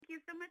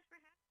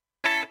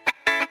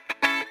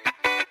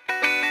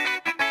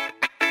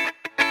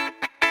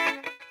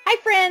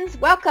friends,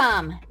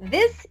 welcome.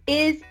 This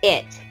is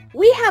it.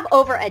 We have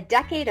over a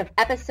decade of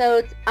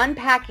episodes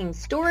unpacking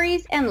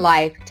stories and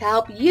life to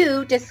help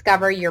you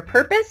discover your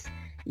purpose,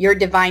 your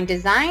divine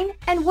design,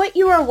 and what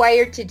you are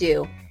wired to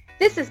do.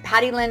 This is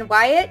Patty Lynn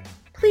Wyatt.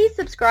 Please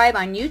subscribe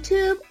on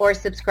YouTube or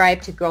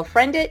subscribe to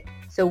Girlfriend It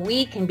so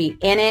we can be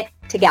in it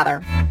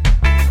together.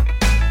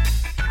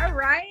 All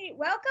right.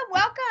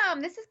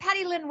 Welcome. This is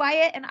Patty Lynn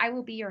Wyatt, and I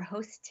will be your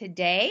host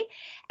today.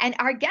 And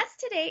our guest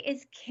today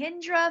is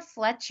Kendra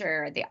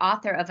Fletcher, the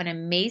author of an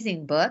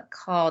amazing book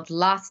called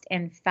Lost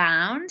and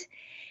Found.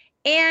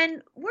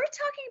 And we're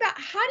talking about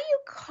how do you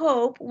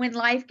cope when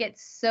life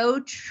gets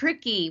so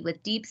tricky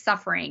with deep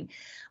suffering,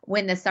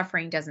 when the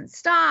suffering doesn't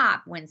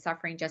stop, when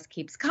suffering just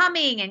keeps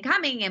coming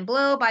and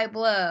blow by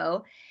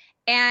blow.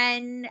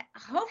 And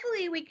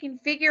hopefully we can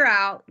figure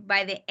out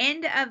by the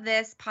end of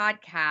this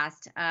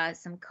podcast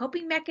some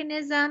coping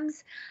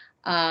mechanisms.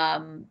 I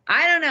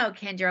don't know,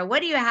 Kendra,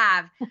 what do you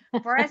have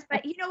for us?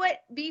 But you know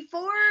what?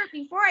 Before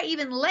I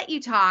even let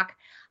you talk,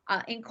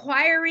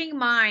 inquiring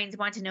minds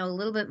want to know a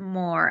little bit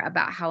more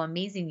about how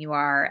amazing you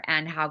are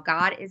and how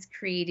God has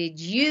created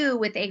you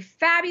with a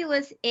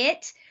fabulous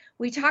it.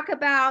 We talk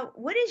about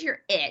what is your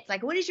it?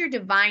 Like, what is your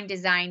divine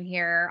design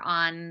here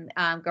on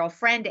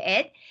Girlfriend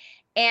It?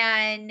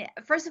 And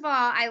first of all,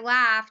 I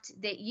laughed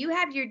that you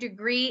have your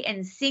degree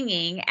in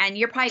singing and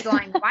you're probably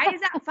going, why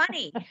is that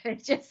funny?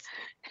 It's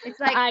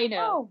like, I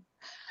know.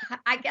 Oh,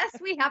 I guess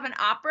we have an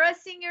opera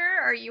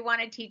singer or you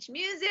want to teach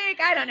music.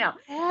 I don't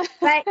know.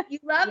 But you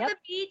love the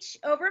beach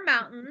over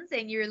mountains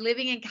and you're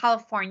living in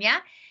California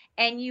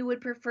and you would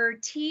prefer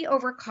tea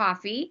over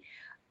coffee.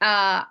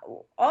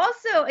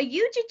 Also, a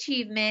huge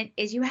achievement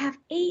is you have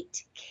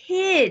 8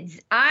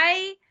 kids.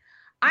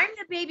 I'm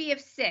the baby of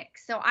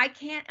 6, so I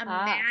can't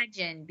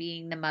imagine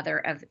being the mother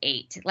of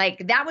 8.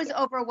 Like, that was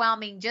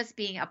overwhelming just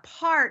being a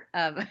part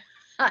of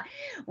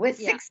with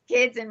 6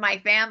 kids in my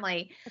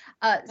family.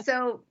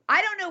 So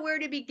I don't know where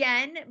to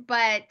begin,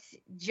 but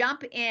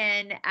jump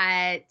in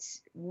at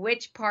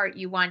which part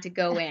you want to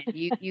go in.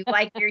 You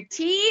like your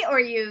tea or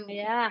you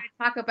want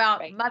to talk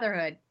about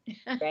motherhood?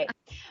 Right.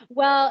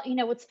 Well, you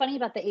know, what's funny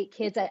about the 8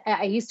 kids,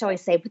 I used to always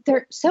say, but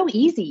they're so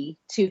easy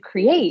to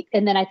create.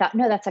 And then I thought,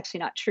 no, that's actually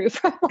not true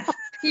for a lot of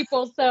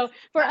people. So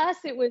for us,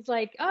 it was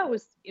like,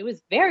 it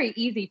was very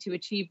easy to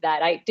achieve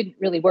that. I didn't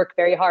really work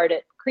very hard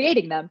at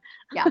creating them.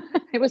 Yeah.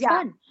 It was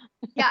fun.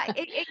 Yeah.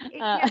 It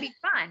can be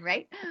fun,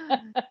 right?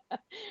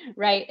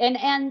 Right.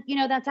 And, you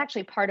know, that's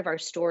actually part of our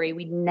story.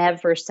 We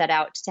never set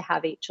out to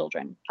have 8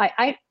 children.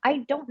 I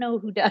don't know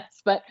who does,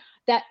 but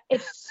that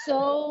it's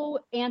so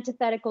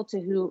antithetical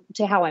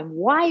to how I'm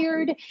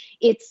wired.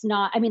 It's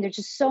not, I mean, there's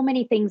just so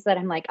many things that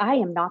I'm like, I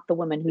am not the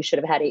woman who should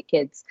have had 8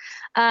 kids.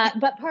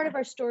 But part of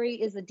our story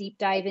is a deep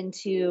dive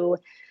into,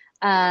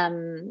 I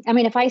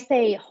mean, if I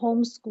say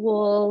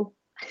homeschool,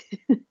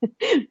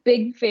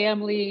 big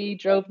family,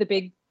 drove the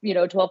big,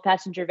 12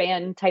 passenger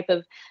van type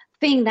of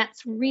thing,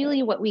 that's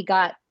really what we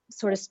got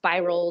sort of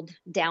spiraled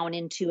down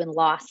into and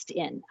lost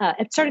in.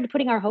 It started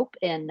putting our hope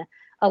in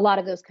a lot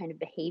of those kind of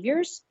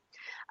behaviors.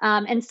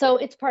 And so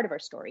it's part of our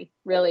story,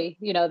 really,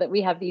 that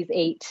we have these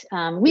 8.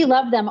 We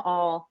love them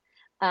all,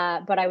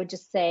 but I would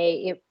just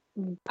say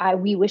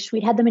we wish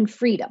we'd had them in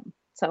freedom.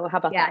 So how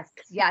about that?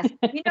 Yes.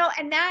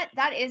 And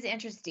that is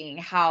interesting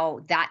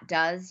how that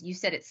does. You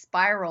said it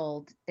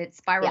spiraled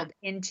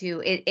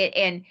into it.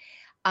 And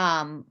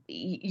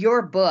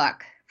your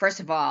book, first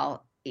of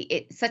all,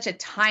 it's such a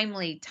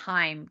timely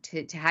time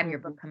to have your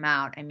book come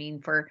out. I mean,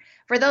 for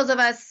those of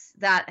us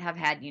that have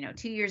had,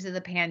 2 years of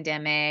the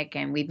pandemic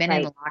and we've been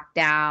in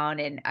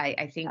lockdown, and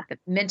I think the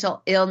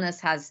mental illness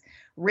has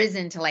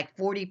risen to like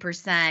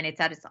 40%. It's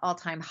at its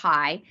all-time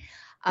high.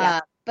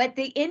 But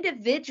the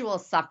individual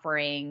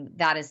suffering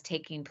that is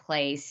taking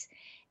place,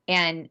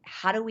 and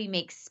how do we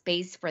make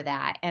space for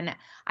that? And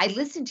I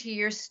listened to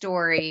your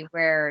story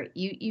where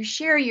you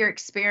share your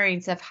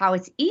experience of how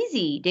it's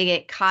easy to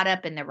get caught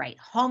up in the right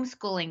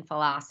homeschooling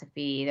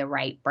philosophy, the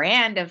right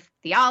brand of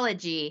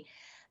theology,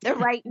 the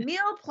right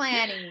meal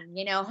planning,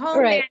 home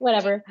right,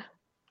 whatever,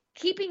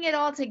 keeping it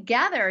all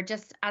together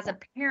just as a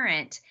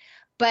parent.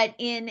 But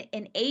in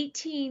an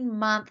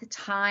 18-month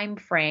time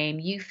frame,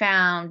 you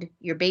found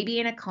your baby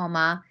in a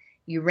coma.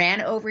 You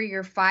ran over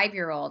your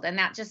 5-year-old, and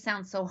that just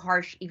sounds so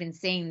harsh, even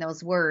saying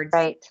those words,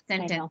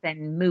 sentence,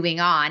 and moving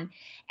on.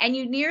 And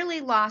you nearly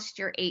lost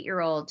your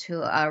 8-year-old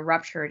to a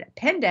ruptured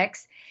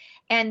appendix.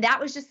 And that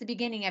was just the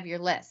beginning of your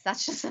list.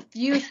 That's just a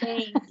few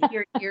things.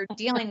 You're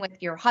dealing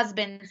with your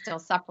husband still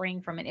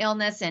suffering from an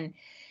illness and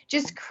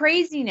just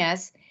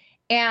craziness.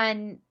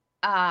 And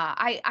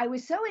I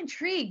was so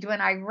intrigued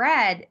when I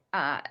read,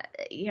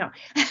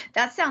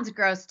 that sounds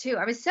gross too.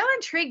 I was so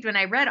intrigued when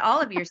I read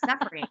all of your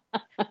suffering.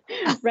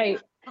 Right.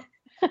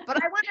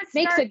 But I want to start.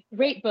 Makes a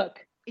great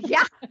book.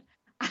 Yeah.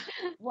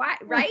 Why?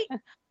 Right.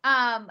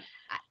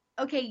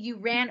 Okay. You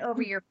ran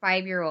over your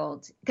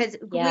 5-year-old because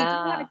we do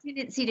have a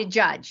tendency to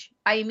judge.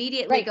 I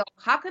immediately go,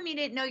 how come you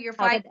didn't know your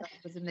 5-year-old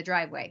was in the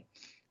driveway?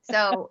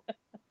 So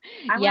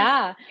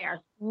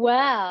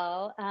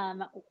Well,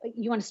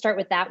 you want to start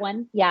with that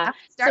one? Yeah.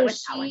 Start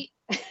with that one.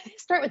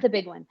 start with the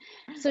big one.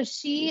 So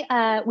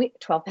we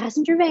 12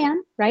 passenger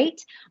van, right?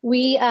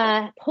 We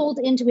pulled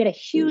into, we had a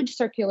huge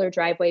circular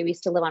driveway. We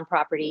used to live on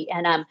property.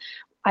 And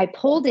I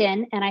pulled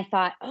in and I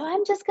thought, oh,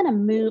 I'm just going to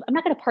move. I'm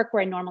not going to park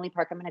where I normally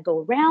park. I'm going to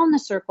go around the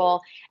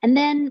circle. And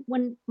then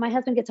when my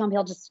husband gets home,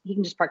 he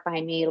can just park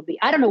behind me. It'll be,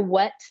 I don't know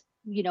what,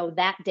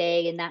 that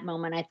day in that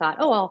moment, I thought,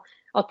 oh,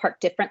 I'll park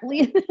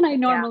differently than I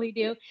normally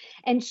do.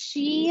 And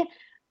she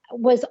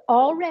was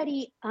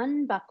already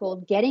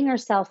unbuckled, getting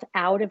herself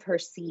out of her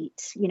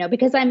seat,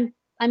 because I'm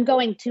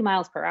going 2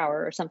 miles per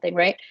hour or something,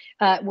 right?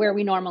 Where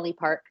we normally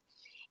park.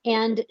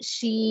 And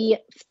she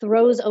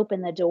throws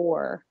open the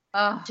door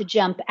to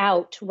jump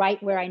out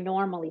right where I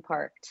normally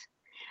parked.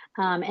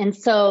 And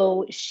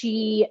so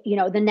she,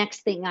 the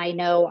next thing I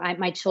know,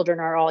 my children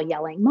are all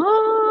yelling,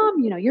 Mom,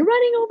 you're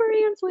running over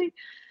Ansley,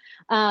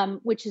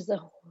 which is a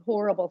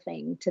horrible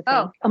thing to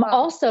think.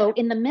 Also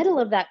in the middle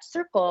of that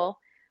circle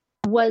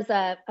was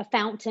a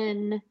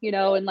fountain,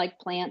 and like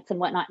plants and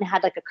whatnot, and it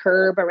had like a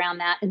curb around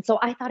that. And so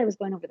I thought I was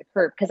going over the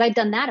curb because I'd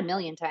done that a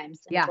million times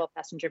in a 12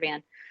 passenger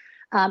van.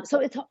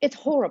 So it's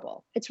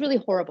horrible. It's really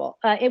horrible.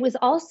 It was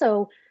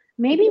also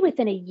maybe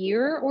within a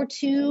year or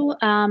two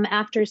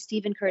after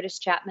Stephen Curtis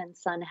Chapman's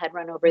son had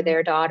run over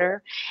their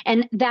daughter.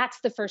 And that's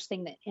the first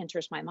thing that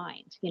enters my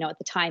mind, at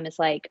the time is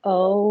like,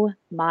 oh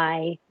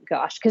my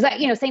gosh. Cause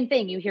same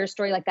thing, you hear a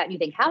story like that and you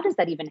think, how does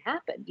that even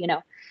happen?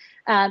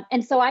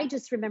 And so I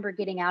just remember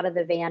getting out of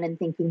the van and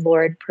thinking,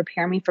 Lord,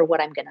 prepare me for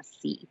what I'm going to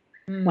see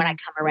when I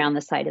come around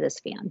the side of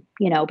this van,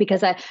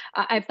 because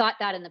I've thought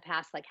that in the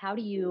past, like, how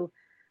do you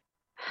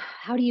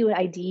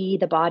ID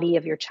the body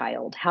of your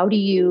child? How do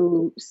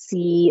you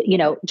see,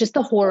 just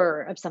the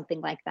horror of something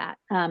like that?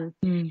 And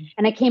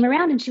I came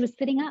around and she was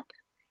sitting up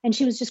and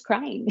she was just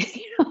crying,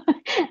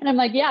 and I'm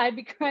like, yeah, I'd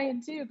be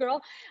crying too,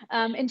 girl.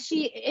 And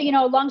she,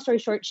 long story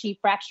short, she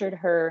fractured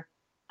her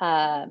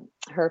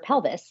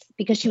pelvis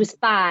because she was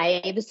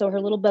 5. So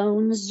her little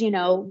bones,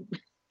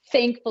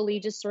 thankfully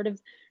just sort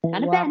of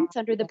kind of bent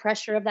under the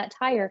pressure of that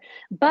tire.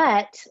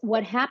 But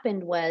what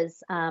happened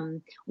was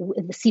the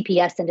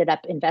CPS ended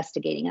up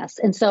investigating us.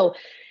 And so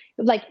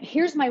like,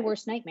 here's my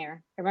worst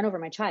nightmare. I run over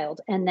my child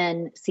and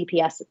then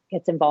CPS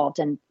gets involved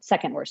and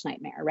second worst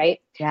nightmare, right?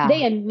 Yeah.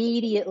 They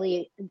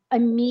immediately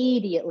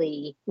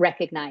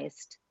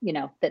recognized,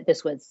 that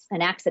this was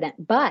an accident,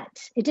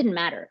 but it didn't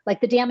matter.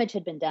 Like the damage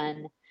had been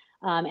done.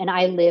 And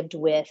I lived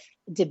with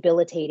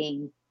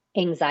debilitating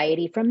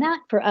anxiety from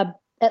that for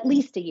at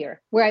least a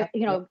year where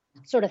I,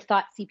 sort of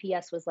thought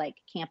CPS was like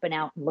camping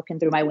out and looking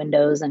through my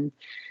windows and,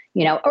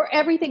 or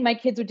everything my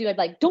kids would do. I'd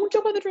like, don't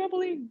jump on the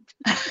trampoline.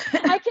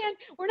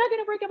 We're not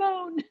going to break a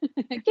bone.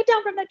 Get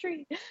down from that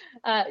tree.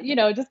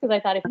 Just because I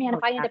thought if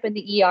I end up in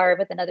the ER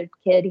with another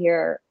kid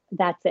here,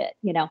 that's it,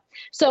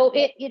 So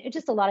it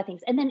just a lot of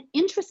things. And then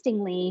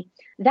interestingly,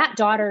 that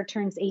daughter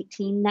turns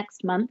 18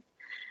 next month.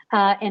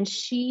 And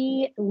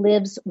she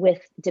lives with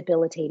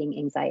debilitating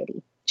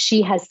anxiety.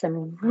 She has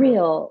some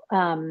real,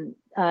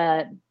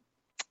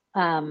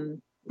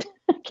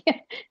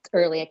 it's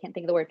early, I can't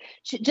think of the word,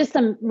 just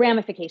some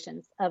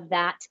ramifications of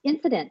that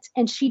incident.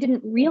 And she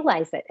didn't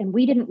realize it. And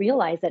we didn't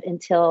realize it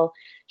until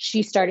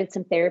she started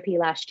some therapy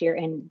last year.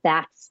 And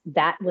that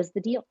was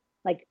the deal.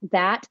 Like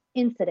that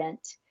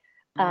incident,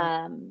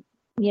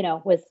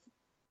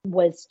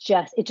 was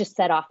just, it just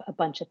set off a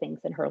bunch of things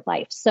in her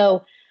life.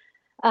 So,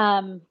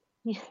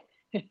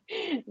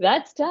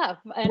 that's tough.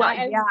 And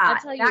I'll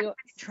tell you,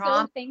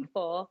 so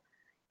thankful.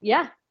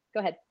 Yeah, go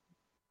ahead.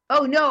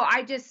 Oh, no,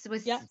 I just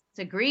was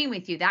agreeing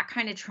with you. That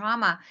kind of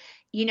trauma,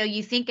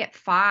 you think at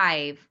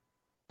 5,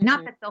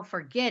 not that they'll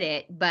forget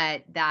it,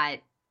 but that,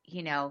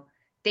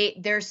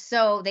 they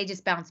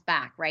just bounce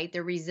back, right?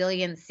 Their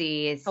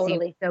resiliency is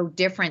totally so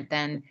different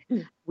than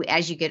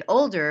as you get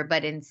older,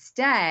 but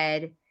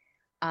instead,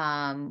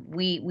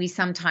 we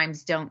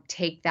sometimes don't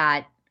take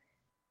that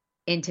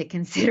into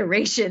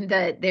consideration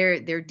that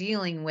they're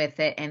dealing with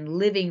it and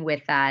living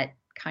with that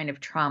kind of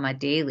trauma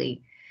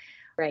daily.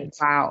 Right.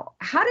 Wow.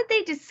 How did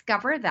they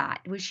discover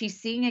that? Was she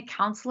seeing a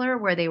counselor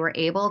where they were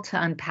able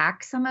to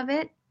unpack some of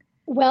it?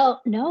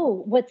 Well,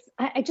 no,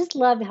 I just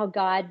love how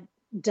God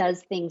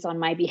does things on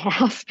my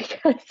behalf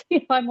because,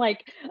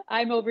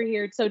 I'm over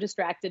here so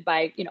distracted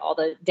by, all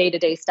the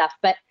day-to-day stuff.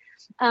 But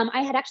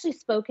I had actually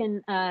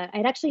spoken at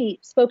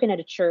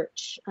a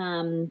church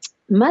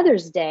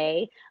Mother's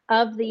Day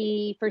of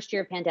the first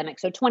year of pandemic.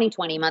 So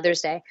 2020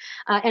 Mother's Day.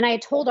 And I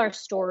had told our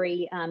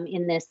story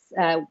in this,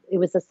 it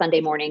was a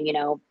Sunday morning,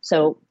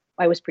 so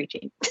I was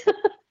preaching.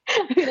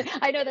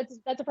 I know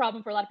that's a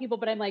problem for a lot of people,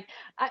 but I'm like,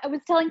 I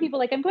was telling people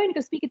like, I'm going to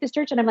go speak at this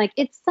church and I'm like,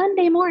 it's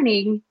Sunday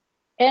morning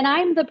and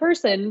I'm the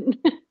person.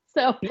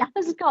 So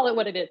let's just call it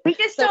what it is. We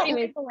just don't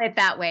label it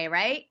that way,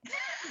 right?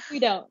 We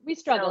don't. We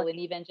struggle in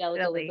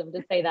evangelicalism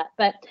to say that.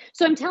 But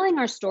so I'm telling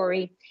our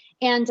story.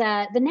 And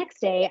the next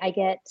day I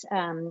get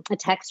a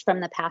text from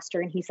the pastor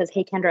and he says,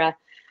 hey, Kendra,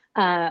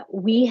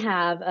 we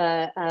have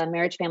a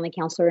marriage family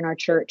counselor in our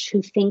church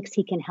who thinks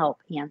he can help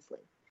Ansley.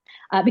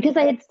 Because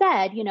I had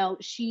said,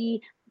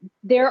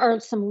 there are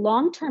some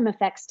long-term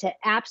effects to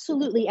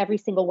absolutely every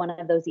single one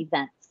of those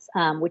events.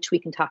 which we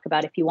can talk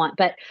about if you want.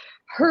 But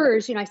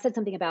hers, I said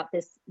something about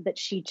this, that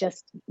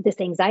this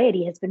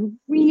anxiety has been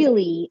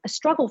really a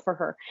struggle for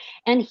her.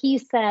 And he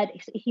said,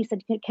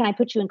 can I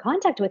put you in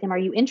contact with him? Are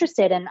you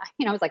interested? And,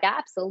 I was like,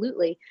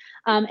 absolutely.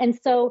 And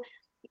so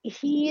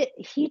he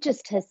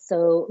just has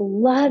so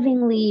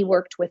lovingly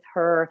worked with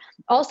her,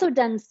 also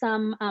done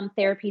some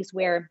therapies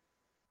where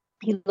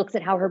he looks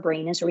at how her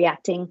brain is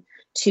reacting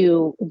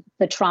to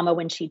the trauma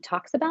when she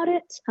talks about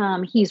it.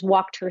 He's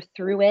walked her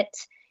through it.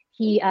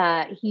 He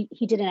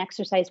did an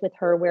exercise with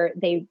her where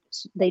they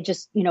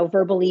just,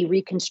 verbally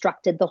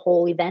reconstructed the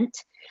whole event.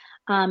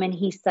 And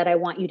he said, I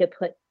want you to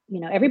put,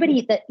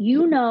 everybody that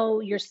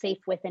you're safe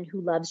with and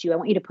who loves you, I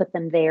want you to put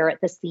them there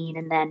at the scene.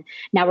 And then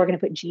now we're going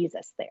to put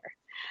Jesus there.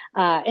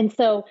 And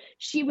so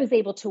she was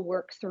able to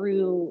work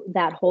through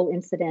that whole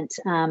incident.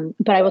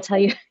 But I will tell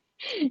you,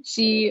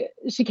 she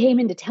came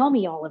in to tell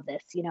me all of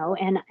this,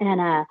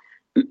 and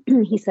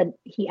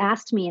he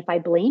asked me if I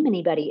blame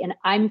anybody, and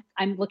I'm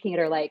looking at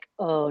her like,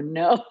 oh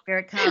no, here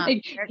it comes,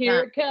 like, here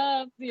it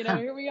comes,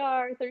 here we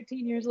are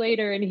 13 years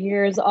later, and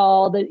here's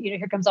all the,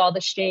 here comes all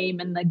the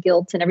shame and the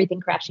guilt and everything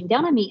crashing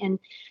down on me.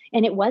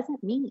 And it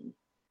wasn't me.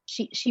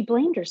 She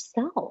blamed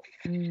herself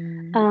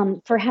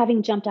for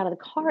having jumped out of the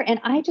car.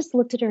 And I just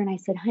looked at her and I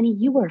said, honey,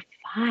 you were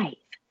 5.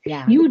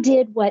 Yeah. You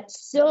did what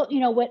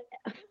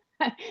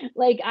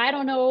like, I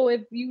don't know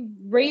if you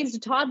raised a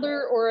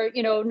toddler or,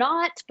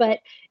 not, but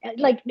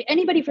like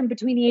anybody from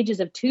between the ages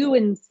of 2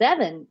 and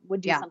 7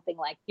 would do something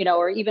like,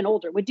 or even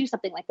older would do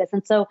something like this.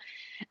 And so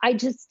I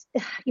just,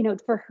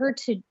 for her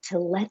to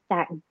let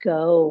that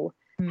go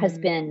has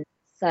been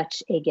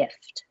such a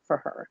gift for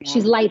her. Yeah.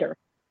 She's lighter,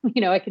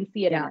 I can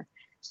see it in her.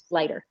 She's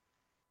lighter.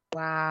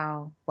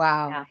 Wow.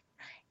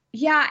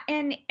 Yeah.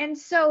 And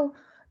so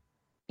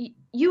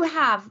you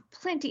have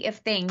plenty of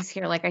things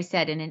here, like I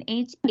said, in an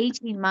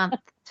 18-month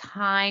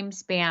time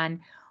span.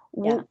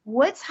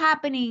 What's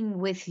happening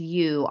with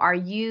you?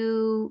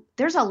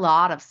 There's a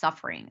lot of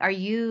suffering. Are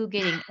you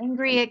getting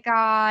angry at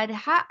God?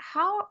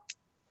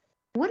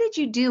 What did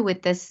you do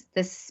with this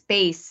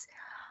space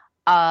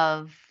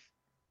of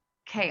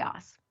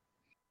chaos?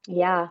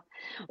 Yeah.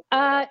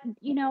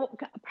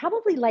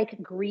 Probably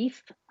like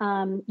grief,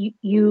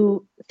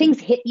 things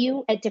hit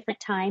you at different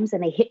times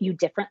and they hit you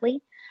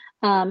differently.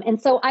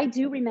 And so I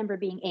do remember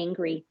being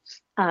angry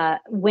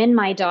when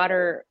my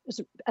daughter's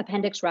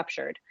appendix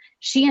ruptured.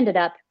 She ended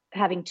up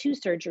having 2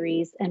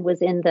 surgeries and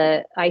was in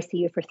the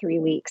ICU for 3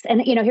 weeks.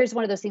 And, here's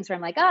one of those things where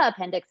I'm like,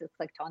 appendix, it's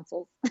like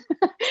tonsils.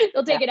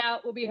 They'll take it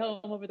out. We'll be home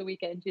over the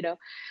weekend,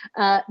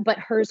 but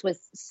hers was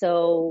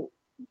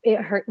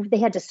it hurt. They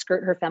had to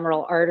skirt her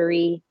femoral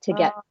artery to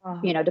get,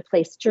 to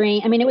place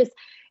drain. I mean, it was,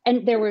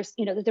 and there were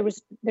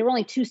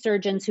only 2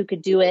 surgeons who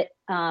could do it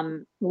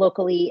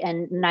locally,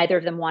 and neither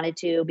of them wanted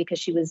to because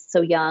she was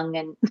so young,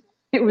 and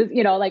it was,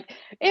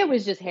 it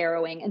was just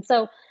harrowing. And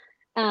so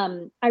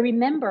I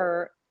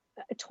remember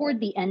toward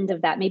the end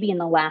of that, maybe in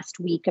the last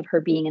week of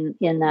her being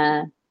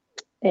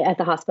at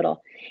the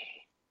hospital,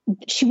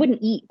 she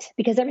wouldn't eat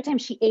because every time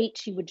she ate,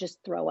 she would just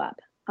throw up.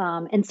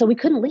 And so we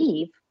couldn't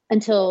leave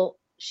until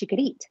she could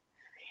eat.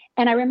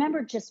 And I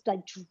remember just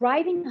like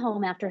driving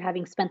home after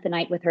having spent the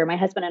night with her. My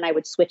husband and I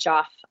would switch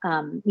off,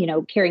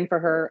 caring for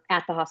her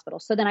at the hospital.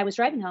 So then I was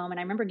driving home, and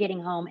I remember getting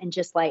home and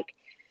just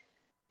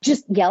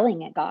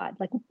yelling at God,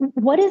 like,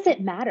 what does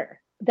it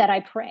matter that I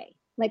pray?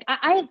 Like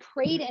I had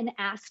prayed and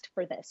asked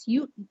for this.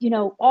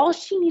 All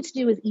she needs to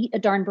do is eat a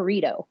darn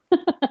burrito,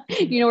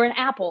 or an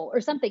apple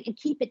or something and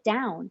keep it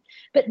down.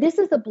 But this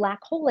is a black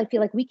hole I feel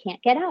like we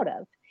can't get out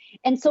of.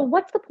 And so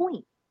what's the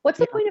point? What's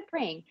the point of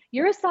praying?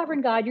 You're a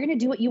sovereign God. You're going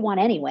to do what you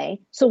want anyway.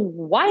 So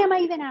why am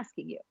I even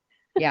asking you?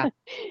 Yeah.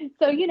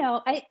 So,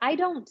 I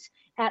don't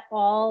at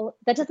all,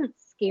 that doesn't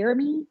scare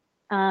me.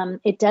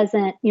 It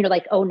doesn't,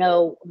 like, oh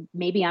no,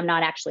 maybe I'm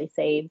not actually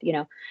saved,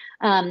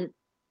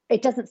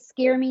 it doesn't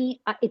scare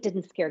me. It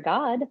didn't scare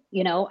God,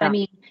 Yeah. I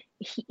mean,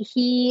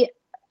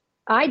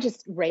 I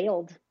just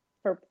railed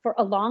for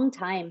a long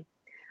time,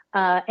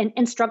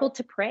 and struggled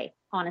to pray,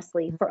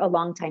 honestly, for a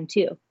long time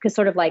too. Cause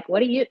sort of like, what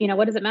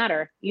does it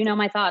matter?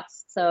 My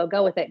thoughts. So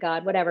go with it,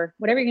 God, whatever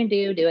you're going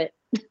to do it.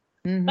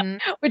 Mm-hmm.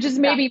 Which is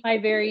maybe my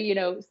very,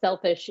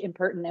 selfish,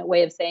 impertinent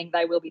way of saying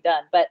thy will be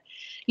done. But,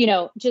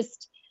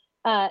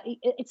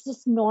 it's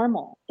just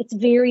normal. It's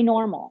very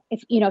normal.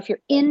 If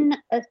you're in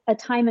a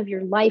time of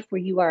your life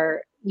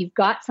where you've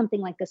got something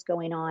like this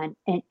going on,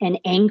 and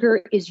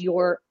anger is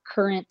your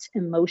current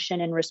emotion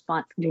and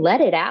response,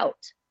 let it out,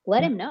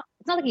 let him know.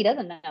 It's not like he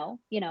doesn't know,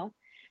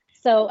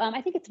 So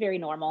I think it's very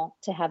normal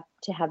to have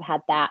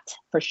had that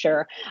for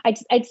sure.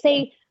 I'd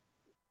say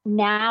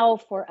now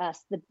for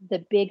us,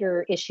 the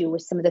bigger issue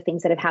with some of the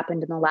things that have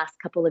happened in the last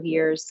couple of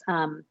years,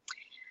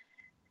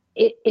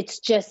 it's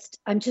just,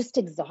 I'm just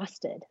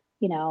exhausted,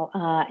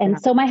 and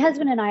so my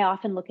husband and I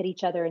often look at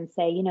each other and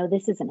say,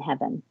 this isn't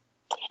heaven.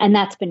 And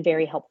that's been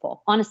very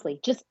helpful, honestly,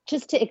 just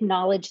to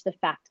acknowledge the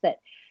fact that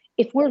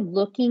if we're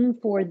looking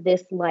for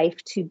this life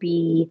to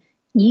be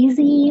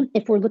easy,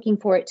 if we're looking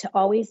for it to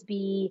always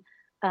be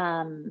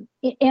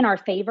in our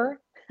favor,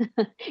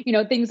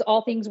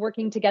 all things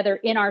working together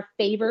in our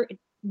favor,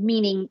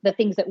 meaning the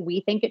things that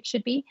we think it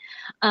should be,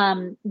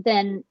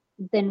 then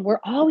we're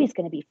always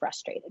going to be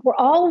frustrated. We're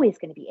always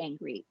going to be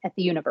angry at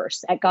the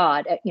universe, at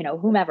God, at,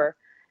 whomever.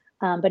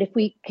 But if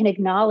we can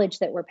acknowledge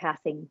that we're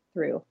passing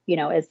through,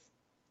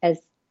 as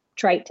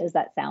trite as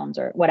that sounds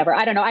or whatever,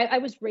 I don't know. I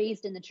was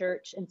raised in the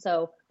church. And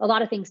so a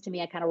lot of things to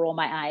me, I kind of roll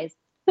my eyes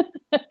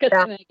because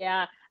I'm like,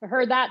 yeah, I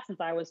heard that since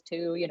I was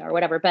 2, or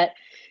whatever, but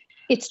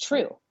it's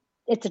true.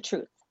 It's a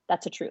truth.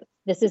 That's a truth.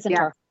 This isn't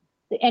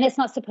and it's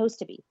not supposed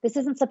to be. This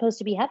isn't supposed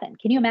to be heaven.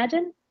 Can you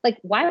imagine? Like,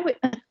 why would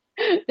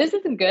this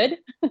isn't good?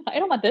 I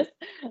don't want this.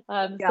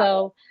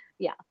 So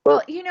yeah.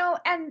 Well,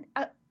 and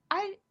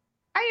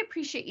I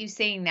appreciate you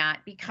saying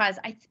that, because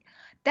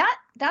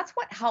that's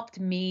what helped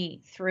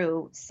me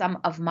through some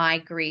of my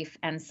grief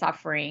and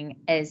suffering,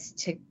 is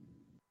to,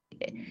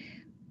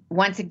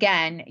 once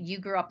again, you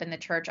grew up in the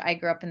church, I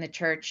grew up in the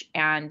church,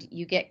 and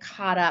you get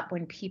caught up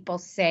when people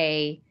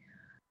say,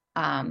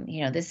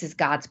 this is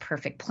God's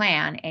perfect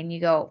plan. And you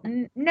go,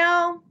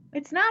 no,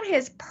 it's not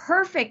his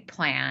perfect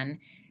plan,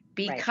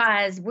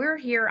 because we're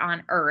here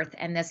on earth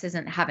and this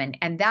isn't heaven.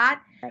 And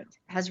that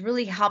has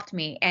really helped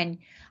me. And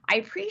I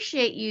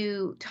appreciate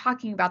you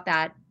talking about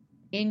that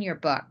in your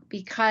book,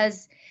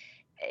 because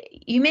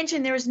you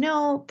mentioned there's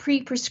no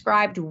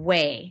pre-prescribed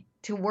way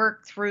to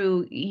work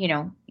through,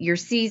 your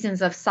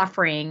seasons of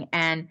suffering.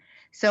 And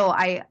so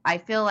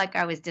I feel like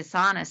I was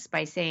dishonest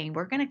by saying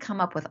we're going to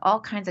come up with all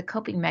kinds of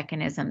coping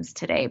mechanisms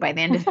today by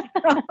the end of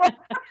the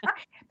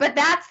But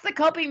that's the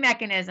coping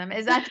mechanism,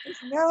 is that there's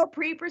no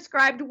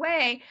pre-prescribed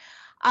way.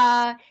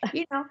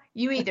 You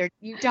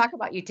talk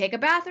about, you take a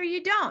bath or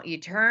you don't, you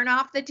turn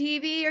off the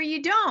TV or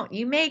you don't,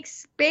 you make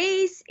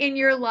space in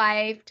your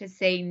life to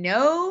say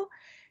no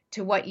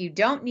to what you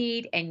don't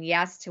need and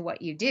yes to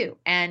what you do.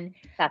 And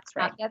that's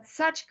right. That's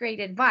such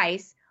great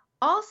advice.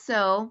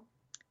 Also,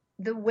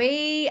 the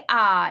way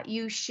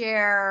you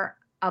share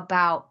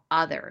about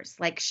others,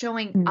 like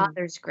showing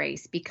others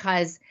grace,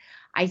 because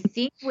I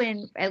think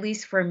at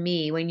least for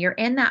me, when you're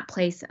in that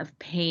place of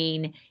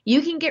pain,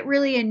 you can get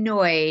really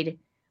annoyed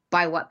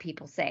by what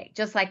people say.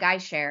 Just like I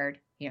shared,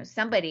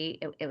 somebody,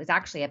 it was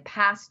actually a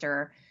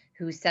pastor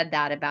who said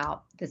that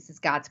about, this is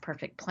God's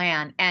perfect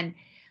plan. And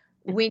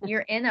when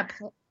you're in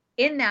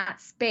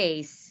that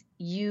space,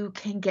 you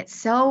can get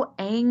so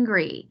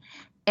angry.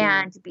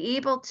 And to be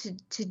able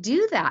to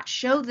do that,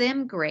 show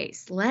them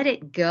grace, let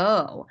it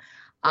go,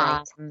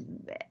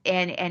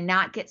 and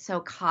not get so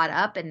caught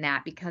up in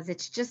that, because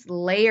it's just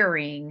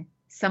layering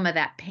some of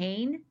that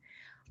pain,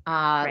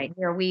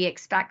 where we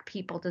expect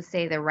people to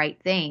say the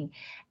right thing.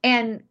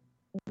 And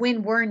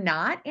when we're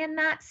not in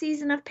that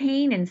season of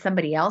pain and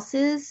somebody else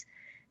is,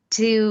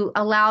 to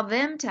allow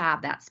them to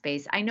have that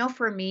space. I know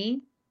for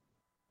me,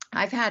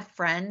 I've had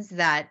friends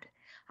that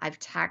I've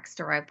texted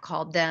or I've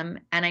called them,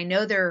 and I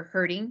know they're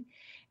hurting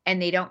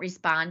and they don't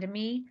respond to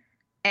me,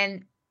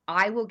 and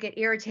I will get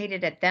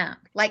irritated at them.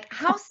 Like,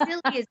 how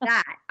silly is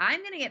that? I'm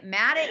going to get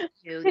mad at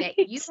you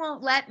that you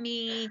won't let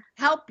me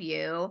help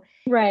you.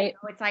 Right.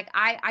 It's like,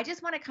 I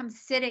just want to come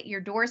sit at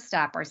your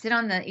doorstep or sit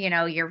on the,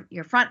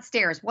 your front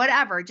stairs,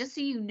 whatever, just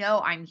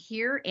so I'm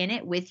here in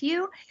it with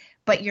you,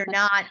 but you're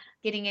not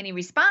getting any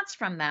response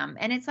from them.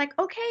 And it's like,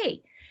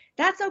 okay,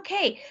 that's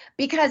okay,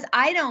 because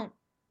I don't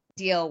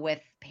deal with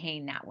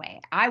pain that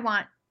way. I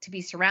want to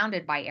be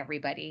surrounded by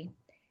everybody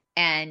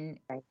and,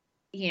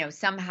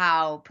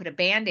 somehow put a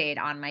Band-Aid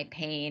on my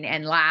pain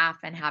and laugh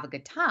and have a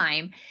good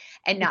time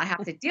and not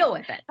have to deal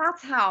with it.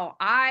 That's how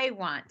I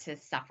want to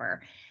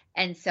suffer.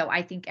 And so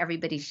I think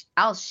everybody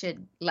else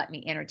should let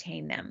me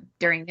entertain them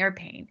during their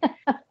pain.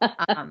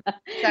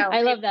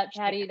 I love that,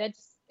 Patty.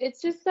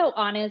 It's just so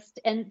honest.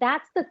 And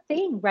that's the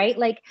thing, right?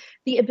 Like,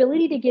 the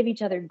ability to give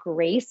each other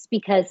grace,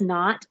 because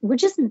we're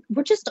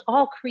just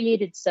all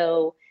created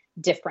so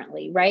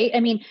differently, right?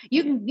 I mean,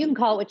 you can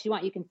call it what you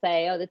want. You can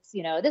say, oh, that's,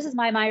 this is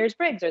my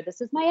Myers-Briggs, or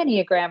this is my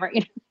Enneagram, or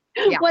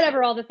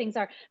whatever all the things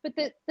are. But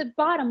the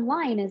bottom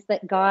line is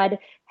that God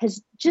has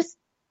just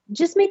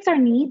makes our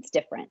needs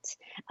different.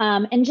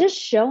 And just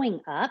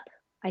showing up,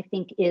 I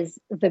think, is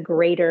the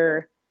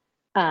greater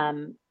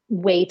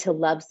way to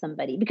love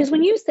somebody. Because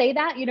when you say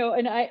that,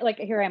 and I, like,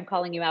 here I am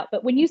calling you out,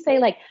 but when you say,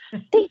 like,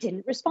 they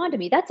didn't respond to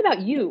me, that's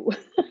about you.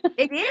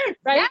 It is.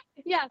 Right?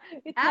 Yeah.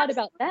 It's Absolutely. Not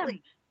about them.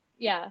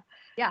 Yeah.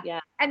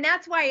 And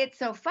that's why it's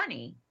so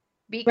funny,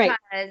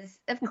 because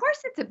of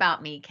course it's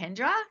about me,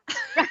 Kendra.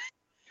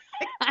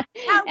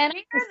 How dare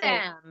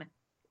them,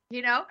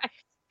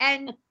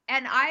 and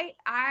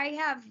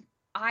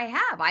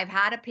I've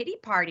had a pity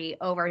party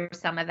over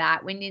some of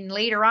that, when then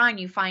later on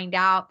you find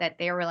out that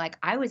they were like,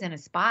 I was in a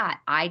spot.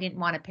 I didn't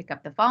want to pick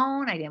up the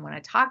phone. I didn't want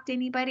to talk to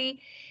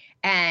anybody.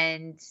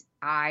 And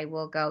I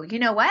will go, you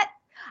know what?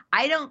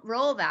 I don't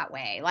roll that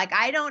way. Like,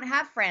 I don't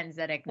have friends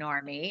that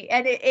ignore me.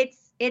 And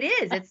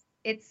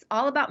it's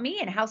all about me.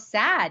 And how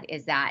sad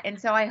is that? And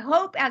so I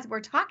hope, as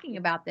we're talking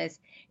about this,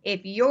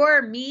 if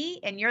you're me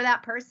and you're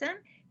that person,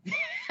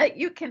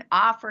 you can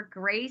offer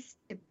grace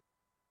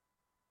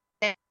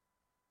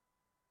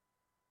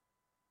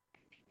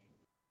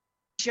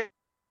to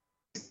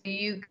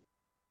you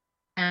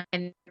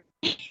can,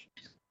 if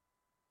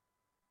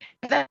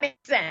that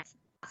makes sense.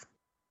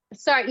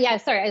 Sorry. Yeah.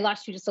 Sorry. I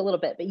lost you just a little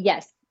bit, but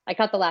yes, I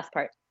caught the last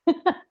part.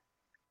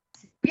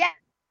 Yeah.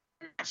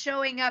 Not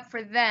showing up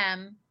for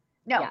them.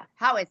 No. Yeah.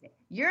 How is it?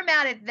 You're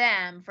mad at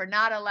them for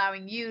not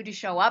allowing you to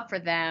show up for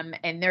them,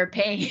 and they're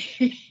paying.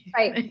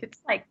 Right. It's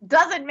like,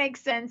 doesn't make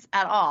sense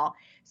at all.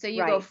 So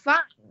you go, fine,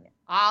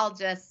 I'll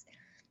just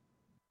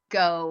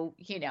go,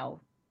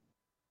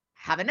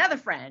 have another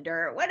friend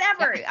or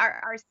whatever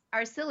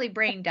our silly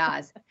brain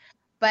does.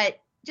 But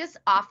just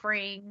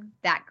offering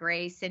that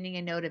grace, sending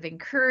a note of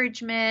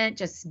encouragement,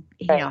 just,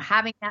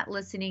 having that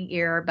listening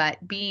ear,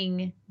 but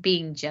being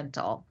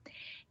gentle.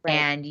 Right.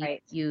 And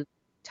you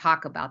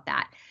talk about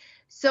that.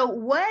 So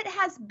what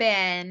have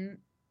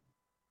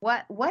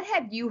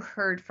you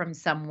heard from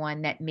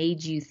someone that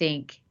made you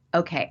think,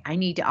 okay, I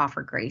need to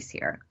offer grace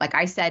here? Like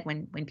I said,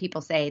 when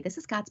people say this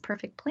is God's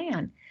perfect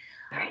plan,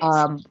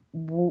 right.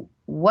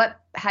 What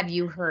have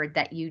you heard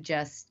that you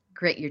just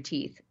grit your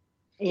teeth?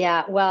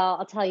 Yeah, well,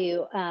 I'll tell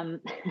you,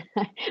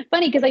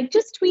 funny, because I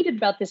just tweeted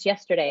about this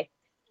yesterday,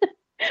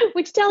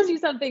 which tells you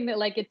something that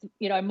like, it's,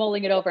 I'm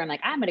mulling it over. I'm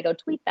like, I'm going to go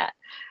tweet that.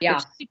 Yeah.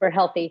 Which is super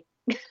healthy.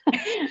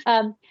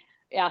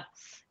 Yeah.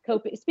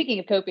 Speaking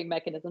of coping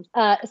mechanisms.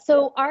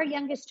 So our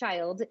youngest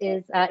child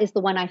is the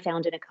one I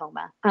found in a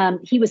coma.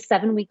 He was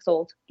 7 weeks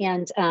old,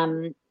 and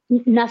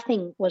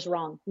nothing was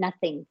wrong.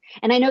 Nothing.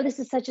 And I know this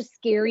is such a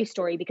scary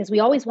story because we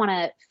always want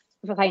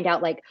to find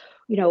out, like,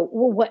 well,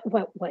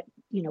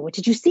 what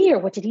did you see, or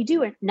what did he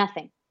do? And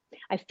nothing.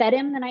 I fed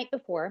him the night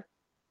before,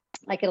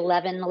 like at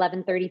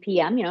 11:30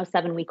 p.m.,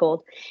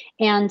 7-week-old.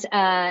 And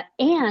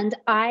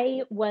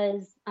I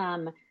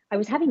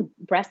was having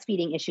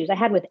breastfeeding issues I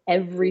had with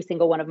every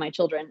single one of my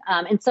children.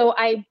 And so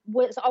I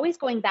was always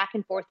going back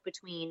and forth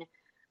between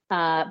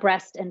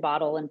breast and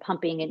bottle and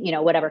pumping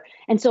and, whatever.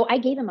 And so I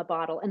gave him a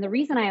bottle. And the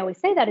reason I always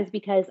say that is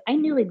because I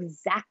knew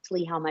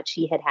exactly how much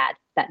he had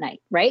that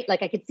night, right?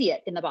 Like I could see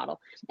it in the bottle,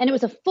 and it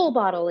was a full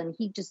bottle, and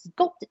he just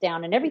gulped it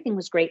down and everything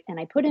was great. And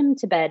I put him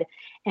to bed,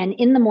 and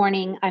in the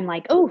morning I'm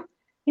like, oh,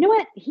 you know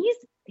what?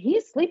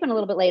 He's sleeping a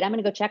little bit late. I'm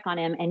going to go check on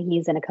him. And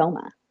he's in a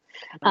coma.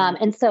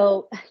 And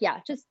so, yeah,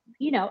 just,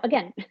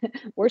 again,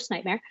 worst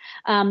nightmare.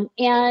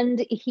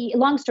 And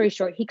long story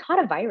short, he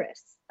caught a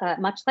virus,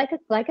 much like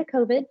a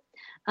COVID.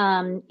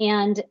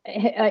 And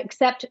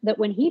except that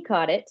when he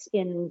caught it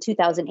in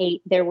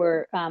 2008, there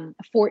were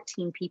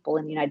 14 people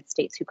in the United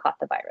States who caught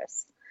the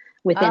virus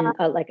within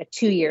a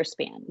 2-year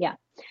span. Yeah.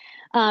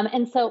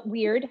 And so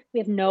weird. We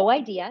have no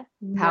idea.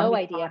 No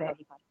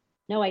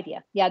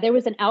idea. Yeah. There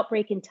was an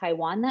outbreak in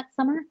Taiwan that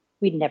summer.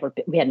 We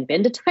hadn't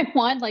been to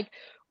Taiwan. Like,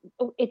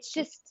 it's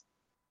just,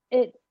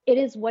 it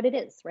is what it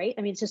is, right?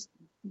 I mean, it's just,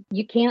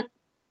 we can't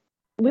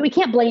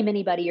blame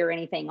anybody or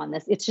anything on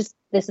this. It's just,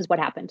 this is what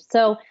happened.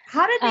 So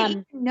how did they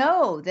even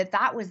know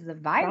that was the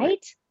virus?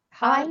 Right?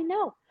 I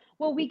know.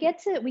 Well,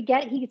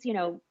 he's,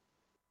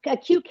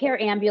 acute care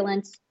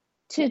ambulance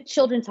to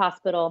Children's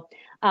Hospital.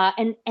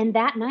 And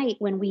that night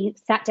when we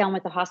sat down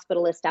with the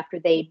hospitalist after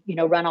they,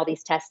 run all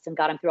these tests and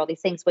got him through all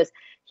these things, was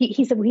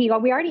he said, we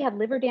already have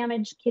liver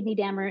damage, kidney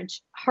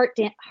damage,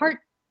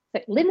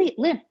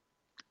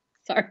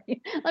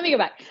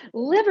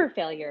 liver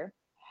failure,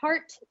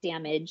 heart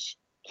damage,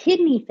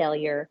 kidney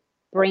failure,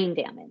 brain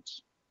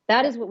damage.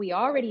 That is what we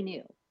already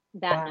knew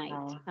that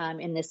night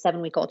in this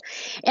 7-week-old.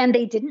 And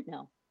they didn't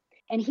know.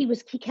 And he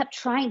kept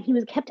trying,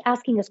 kept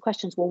asking us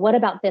questions. Well, what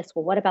about this?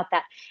 Well, what about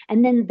that?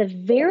 And then the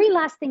very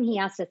last thing he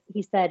asked us,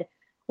 he said,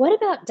 what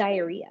about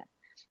diarrhea?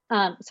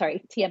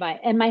 Sorry, TMI.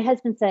 And my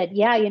husband said,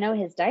 yeah,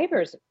 his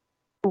diapers,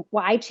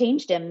 well, I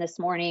changed him this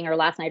morning or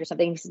last night or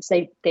something. He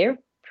said, they're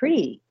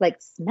pretty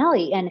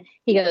smelly. And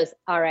he goes,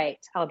 all right,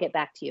 I'll get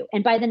back to you.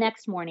 And by the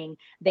next morning,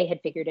 they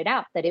had figured it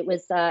out, that it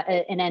was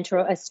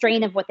a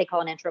strain of what they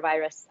call an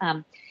enterovirus.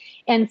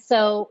 And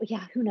so,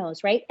 yeah, who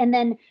knows, right? And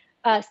then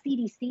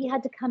CDC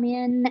had to come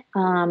in.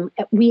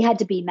 We had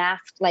to be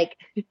masked.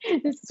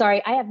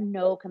 Sorry, I have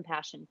no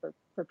compassion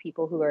for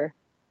people who are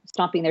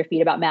stomping their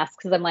feet about masks,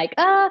 because I'm like,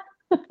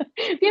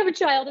 if you have a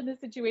child in this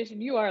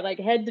situation, you are like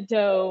head to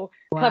toe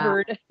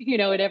covered,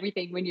 and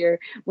everything when you're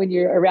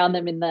around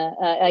them in the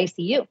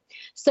ICU.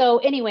 So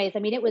anyways, I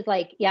mean, it was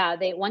like, yeah,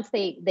 once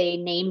they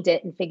named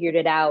it and figured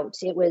it out,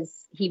 he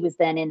was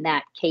then in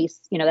that case,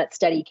 that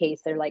study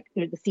case. They're like,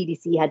 the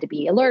CDC had to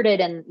be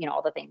alerted and,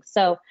 all the things.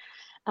 So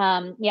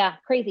yeah,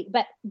 crazy.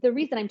 But the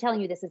reason I'm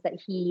telling you this is that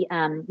he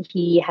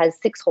has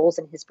 6 holes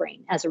in his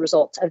brain as a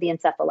result of the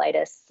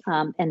encephalitis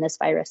and this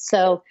virus.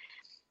 So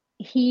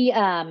he's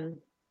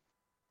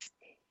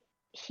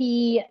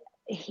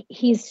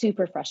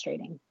super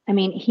frustrating. I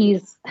mean,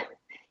 he's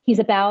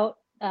about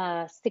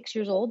 6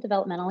 years old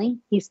developmentally.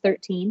 He's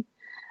 13.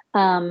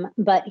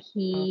 But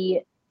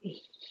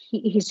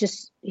he's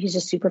just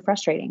super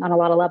frustrating on a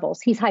lot of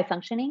levels. He's high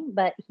functioning,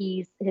 but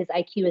his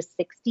IQ is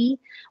 60,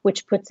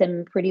 which puts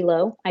him pretty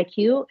low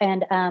IQ.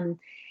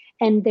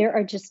 And there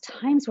are just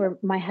times where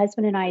my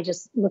husband and I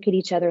just look at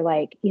each other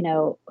like,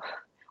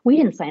 We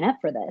didn't sign up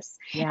for this.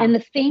 Yeah. And the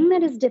thing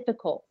that is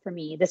difficult for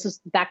me, this is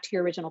back to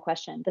your original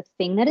question. The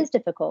thing that is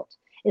difficult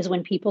is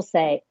when people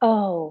say,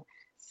 oh,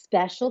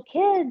 special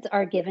kids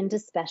are given to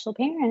special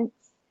parents.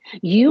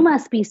 You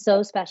must be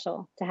so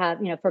special to have,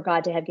 for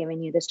God to have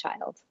given you this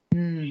child.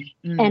 And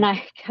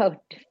I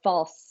go,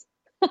 false.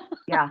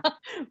 Yeah.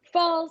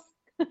 False.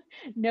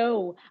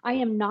 No, I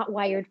am not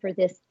wired for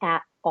this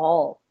at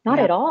all. Not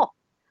at all.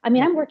 I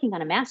mean, I'm working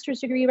on a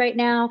master's degree right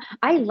now.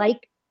 I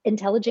like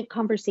intelligent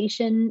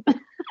conversation.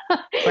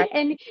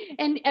 Right.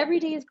 And every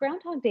day is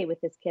Groundhog Day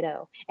with this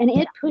kiddo. And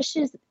it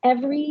pushes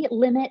every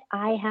limit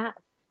I have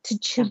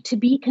to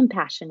be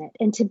compassionate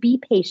and to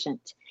be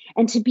patient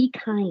and to be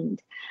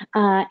kind.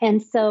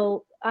 And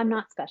so I'm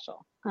not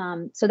special.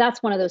 So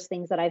that's one of those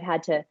things that I've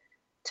had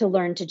to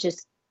learn to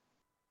just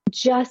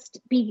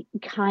be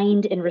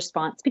kind in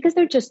response, because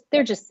they're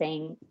just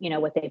saying,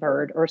 what they've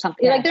heard or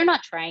something. Like they're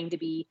not trying to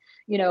be,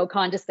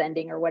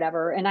 condescending or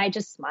whatever. And I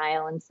just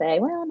smile and say,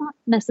 well, not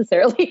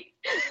necessarily.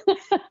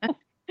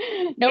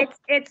 Nope.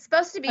 It's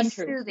supposed to be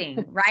Untrue.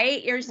 Soothing,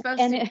 right? You're supposed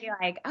to be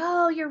like,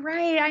 oh, you're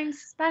right, I'm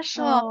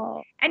special.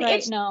 Oh, and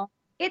right,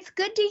 it's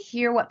good to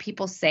hear what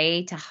people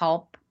say to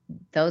help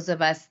those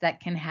of us that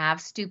can have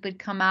stupid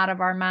come out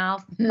of our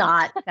mouth,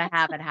 not to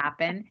have it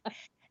happen.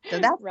 So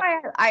that's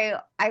why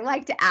I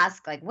like to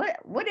ask, like,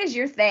 what is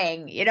your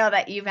thing,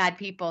 that you've had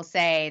people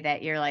say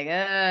that you're like,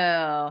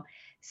 oh,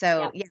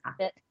 so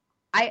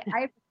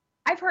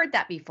I've heard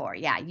that before.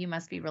 Yeah. You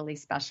must be really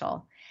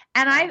special.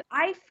 And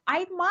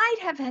I might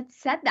have had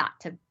said that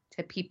to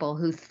people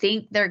who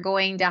think they're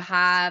going to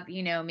have,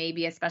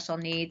 maybe a special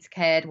needs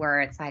kid, where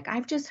it's like,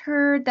 I've just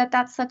heard that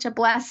that's such a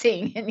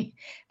blessing. And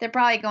they're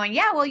probably going,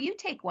 yeah, well, you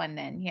take one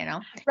then,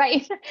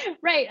 Right.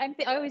 Right.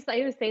 I always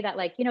say that,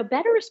 like,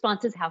 better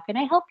response is, how can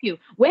I help you?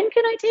 When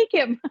can I take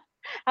him?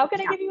 How can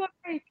I give you a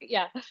break?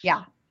 Yeah.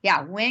 Yeah.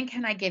 Yeah. When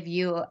can I give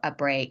you a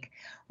break?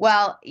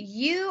 Well,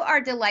 you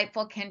are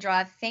delightful,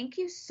 Kendra. Thank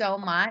you so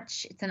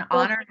much. It's an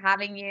honor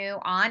having you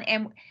on.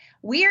 And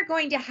we are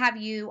going to have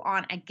you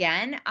on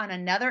again on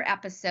another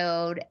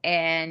episode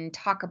and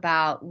talk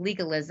about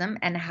legalism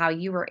and how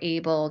you were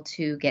able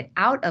to get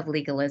out of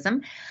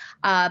legalism.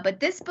 But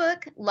this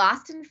book,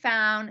 Lost and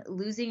Found,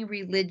 Losing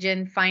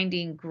Religion,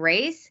 Finding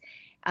Grace,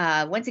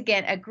 once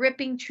again, a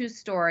gripping true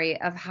story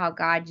of how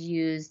God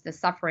used the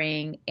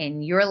suffering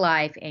in your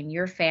life and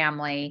your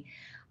family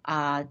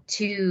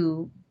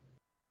to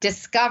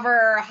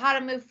discover how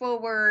to move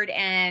forward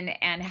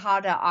and how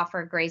to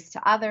offer grace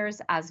to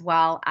others, as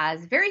well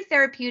as very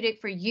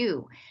therapeutic for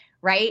you,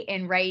 right?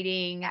 In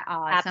writing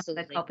some of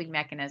the coping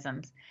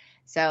mechanisms.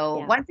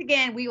 So once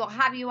again, we will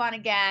have you on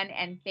again,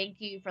 and thank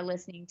you for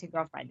listening to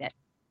Girlfriend It.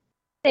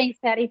 Thanks,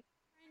 Patty.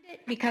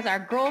 Because our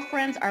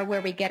girlfriends are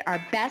where we get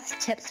our best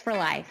tips for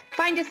life.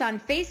 Find us on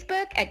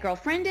Facebook at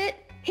Girlfriend It,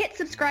 hit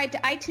subscribe to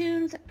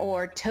iTunes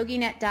or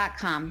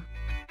toginet.com.